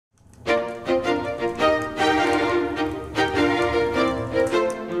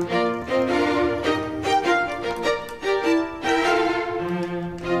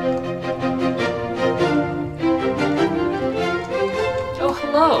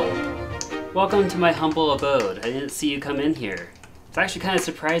Hello! Welcome to my humble abode. I didn't see you come in here. It's actually kind of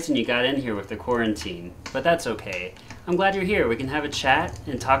surprising you got in here with the quarantine, but that's okay. I'm glad you're here. We can have a chat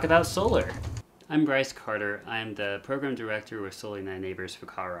and talk about solar. I'm Bryce Carter. I'm the program director with Solar United Neighbors for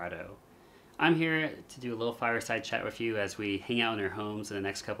Colorado. I'm here to do a little fireside chat with you as we hang out in our homes in the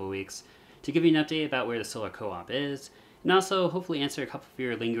next couple of weeks to give you an update about where the solar co-op is, and also hopefully answer a couple of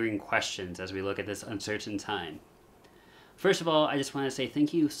your lingering questions as we look at this uncertain time. First of all, I just want to say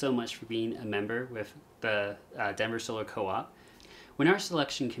thank you so much for being a member with the Denver Solar Co-op. When our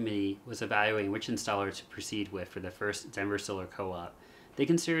selection committee was evaluating which installer to proceed with for the first Denver Solar Co-op, they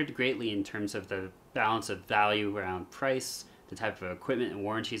considered greatly in terms of the balance of value around price, the type of equipment and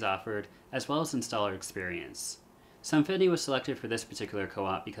warranties offered, as well as installer experience. Sunfinity was selected for this particular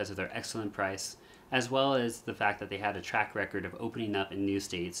co-op because of their excellent price, as well as the fact that they had a track record of opening up in new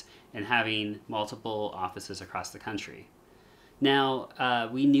states and having multiple offices across the country. Now,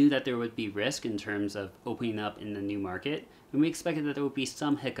 we knew that there would be risk in terms of opening up in the new market, and we expected that there would be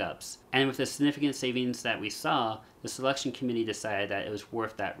some hiccups. And with the significant savings that we saw, the selection committee decided that it was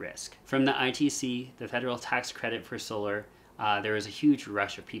worth that risk. From the ITC, the federal tax credit for solar, there was a huge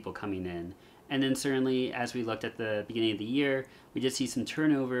rush of people coming in. And then certainly, as we looked at the beginning of the year, we did see some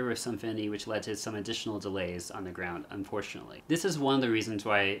turnover with Sunfinity, which led to some additional delays on the ground, unfortunately. This is one of the reasons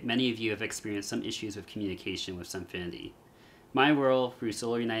why many of you have experienced some issues with communication with Sunfinity. My role through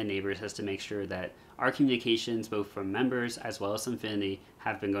Solar United Neighbors has to make sure that our communications, both from members as well as Sunfinity,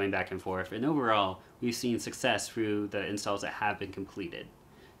 have been going back and forth, and overall, we've seen success through the installs that have been completed.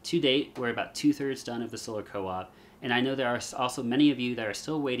 To date, we're about 2/3 done of the solar co-op, and I know there are also many of you that are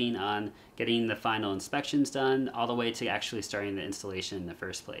still waiting on getting the final inspections done, all the way to actually starting the installation in the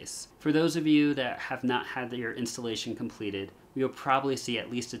first place. For those of you that have not had your installation completed, we will probably see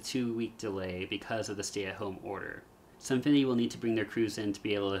at least a 2-week delay because of the stay-at-home order. Sunfinity will need to bring their crews in to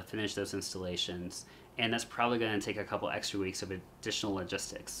be able to finish those installations, and that's probably going to take a couple extra weeks of additional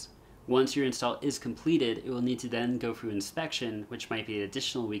logistics. Once your install is completed, it will need to then go through inspection, which might be an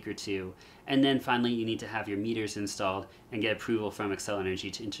additional week or two, and then finally you need to have your meters installed and get approval from Xcel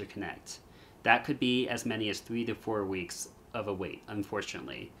Energy to interconnect. That could be as many as 3 to 4 weeks of a wait,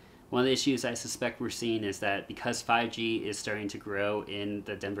 unfortunately. One of the issues I suspect we're seeing is that because 5G is starting to grow in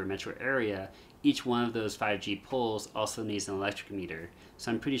the Denver metro area, each one of those 5G poles also needs an electric meter,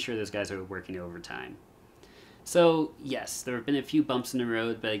 so I'm pretty sure those guys are working overtime. So yes, there have been a few bumps in the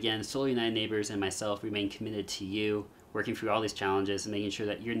road, but again, Solar United Neighbors and myself remain committed to you, working through all these challenges and making sure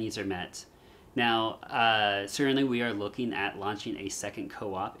that your needs are met. Now, certainly we are looking at launching a second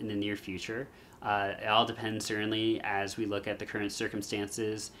co-op in the near future. It all depends certainly as we look at the current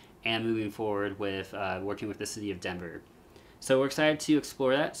circumstances and moving forward with working with the city of Denver. So we're excited to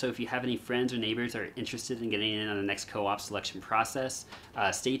explore that. So if you have any friends or neighbors that are interested in getting in on the next co-op selection process,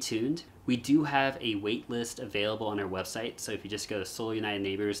 stay tuned. We do have a wait list available on our website. So if you just go to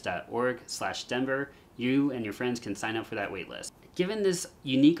solarunitedneighbors.org/Denver, you and your friends can sign up for that wait list. Given this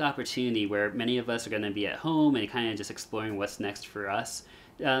unique opportunity where many of us are going to be at home and kind of just exploring what's next for us,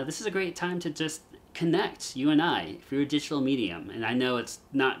 this is a great time to just connect, you and I, through a digital medium. And I know it's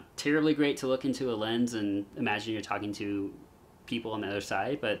not terribly great to look into a lens and imagine you're talking to people on the other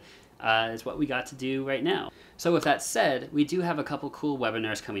side, but it's what we got to do right now. So with that said, we do have a couple cool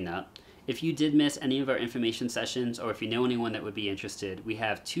webinars coming up. If you did miss any of our information sessions, or if you know anyone that would be interested, we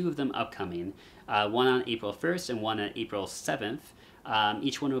have 2 of them upcoming, one on April 1st and one on April 7th.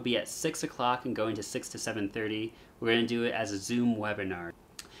 Each one will be at 6 o'clock and going to 6 to 7:30. We're going to do it as a Zoom webinar.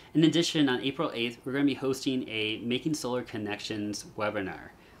 In addition, on April 8th, we're going to be hosting a Making Solar Connections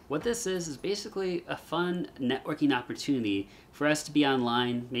webinar. What this is basically a fun networking opportunity for us to be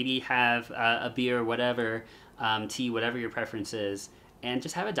online, maybe have a beer, whatever, tea, whatever your preference is, and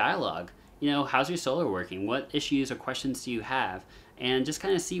just have a dialogue. You know, how's your solar working? What issues or questions do you have? And just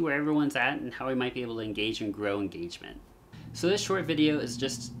kind of see where everyone's at and how we might be able to engage and grow engagement. So this short video is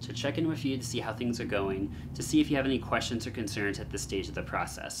just to check in with you to see how things are going, to see if you have any questions or concerns at this stage of the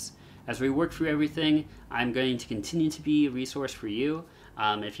process. As we work through everything, I'm going to continue to be a resource for you.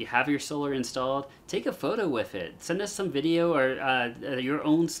 If you have your solar installed, take a photo with it. Send us some video or your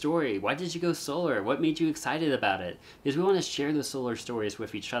own story. Why did you go solar? What made you excited about it? Because we want to share the solar stories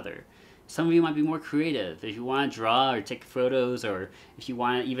with each other. Some of you might be more creative. If you want to draw or take photos, or if you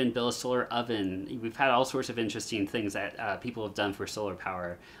want to even build a solar oven, we've had all sorts of interesting things that people have done for solar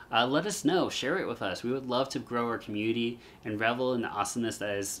power. Let us know. Share it with us. We would love to grow our community and revel in the awesomeness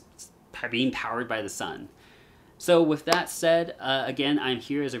that is being powered by the sun. So with that said, again, I'm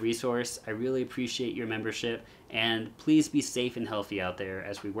here as a resource. I really appreciate your membership, and please be safe and healthy out there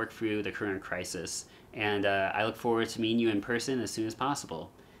as we work through the current crisis. And I look forward to meeting you in person as soon as possible.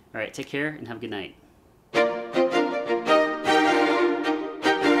 Alright, take care and have a good night.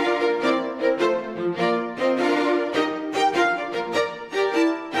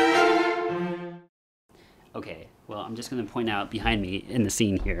 Okay, well, I'm just going to point out behind me in the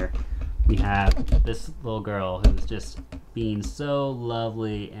scene here, we have this little girl who's just being so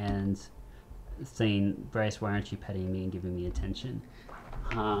lovely and saying, Bryce, why aren't you petting me and giving me attention?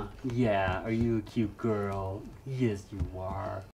 Yeah, are you a cute girl? Yes, you are.